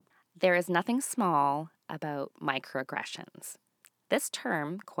There is nothing small about microaggressions. This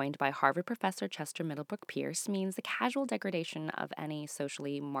term, coined by Harvard professor Chester Middlebrook Pierce, means the casual degradation of any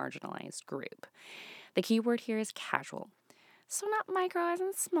socially marginalized group. The key word here is casual. So, not micro as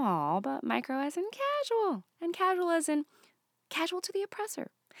in small, but micro as in casual, and casual as in casual to the oppressor.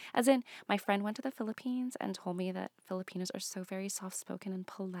 As in, my friend went to the Philippines and told me that Filipinos are so very soft spoken and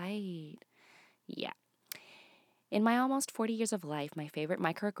polite. Yeah. In my almost 40 years of life, my favorite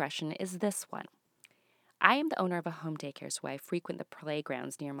microaggression is this one. I am the owner of a home daycare, so I frequent the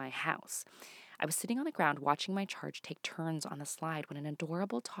playgrounds near my house. I was sitting on the ground watching my charge take turns on the slide when an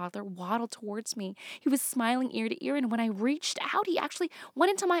adorable toddler waddled towards me. He was smiling ear to ear, and when I reached out, he actually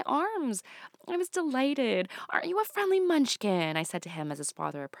went into my arms. I was delighted. Aren't you a friendly munchkin? I said to him as his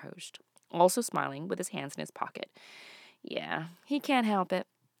father approached, also smiling with his hands in his pocket. Yeah, he can't help it.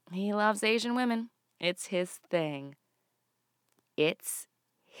 He loves Asian women. It's his thing. It's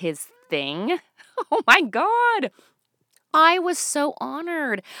his thing? Oh my God! I was so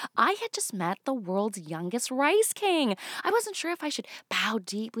honored. I had just met the world's youngest rice king. I wasn't sure if I should bow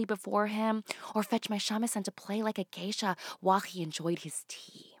deeply before him or fetch my shamisen to play like a geisha while he enjoyed his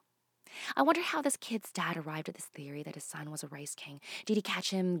tea. I wonder how this kid's dad arrived at this theory that his son was a rice king. Did he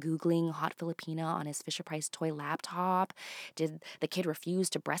catch him Googling hot Filipina on his Fisher-Price toy laptop? Did the kid refuse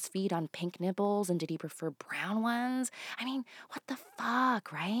to breastfeed on pink nipples, and did he prefer brown ones? I mean, what the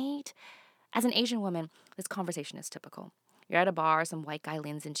fuck, right? As an Asian woman, this conversation is typical. You're at a bar, some white guy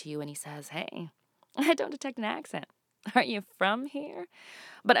leans into you and he says, "Hey, I don't detect an accent. Aren't you from here?"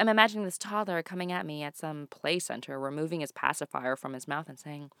 But I'm imagining this toddler coming at me at some play center, removing his pacifier from his mouth and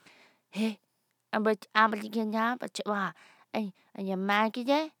saying, "Hey,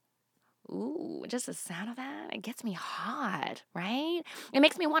 ooh, just the sound of that, it gets me hot, right? It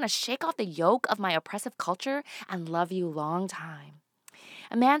makes me want to shake off the yoke of my oppressive culture and love you long time."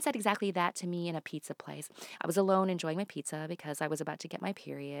 A man said exactly that to me in a pizza place. I was alone enjoying my pizza because I was about to get my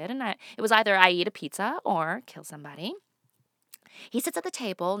period, and it was either I eat a pizza or kill somebody. He sits at the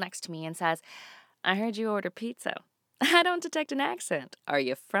table next to me and says, "I heard you order pizza. I don't detect an accent. Are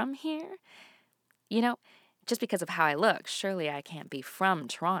you from here?" You know, just because of how I look, surely I can't be from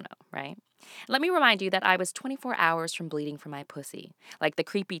Toronto, right? Let me remind you that I was 24 hours from bleeding from my pussy. Like the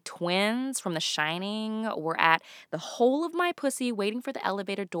creepy twins from The Shining were at the hole of my pussy waiting for the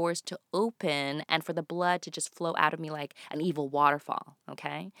elevator doors to open and for the blood to just flow out of me like an evil waterfall,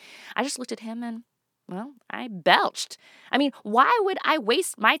 okay? I just looked at him and, well, I belched. I mean, why would I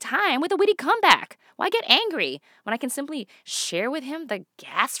waste my time with a witty comeback? Why get angry when I can simply share with him the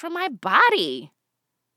gas from my body?